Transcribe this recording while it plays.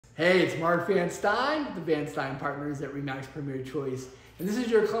Hey, it's Marc Van Steyn, the Van Steyn Partners at RE/MAX Premier Choice, and this is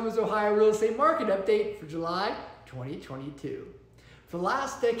your Columbus, Ohio real estate market update for July 2022. For the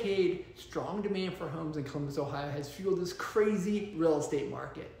last decade, strong demand for homes in Columbus, Ohio has fueled this crazy real estate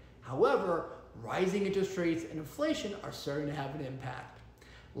market. However, rising interest rates and inflation are starting to have an impact.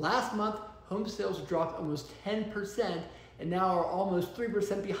 Last month, home sales dropped almost 10% and now are almost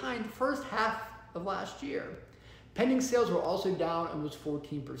 3% behind the first half of last year. Pending sales were also down almost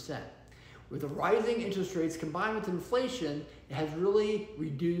 14%. With the rising interest rates combined with inflation, it has really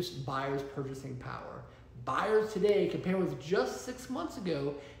reduced buyers' purchasing power. Buyers today, compared with just 6 months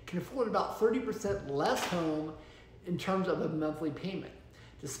ago, can afford about 30% less home in terms of a monthly payment.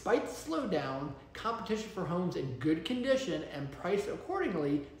 Despite the slowdown, competition for homes in good condition and priced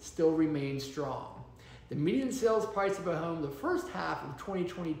accordingly still remains strong. The median sales price of a home the first half of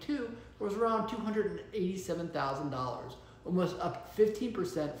 2022 was around $287,000, almost up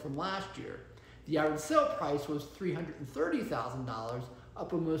 15% from last year. The average sale price was $330,000,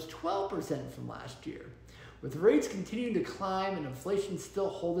 up almost 12% from last year. With rates continuing to climb and inflation still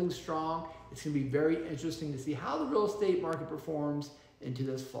holding strong, it's going to be very interesting to see how the real estate market performs into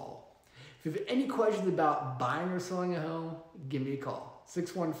this fall. If you have any questions about buying or selling a home, give me a call.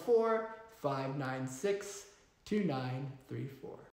 614-596-2934.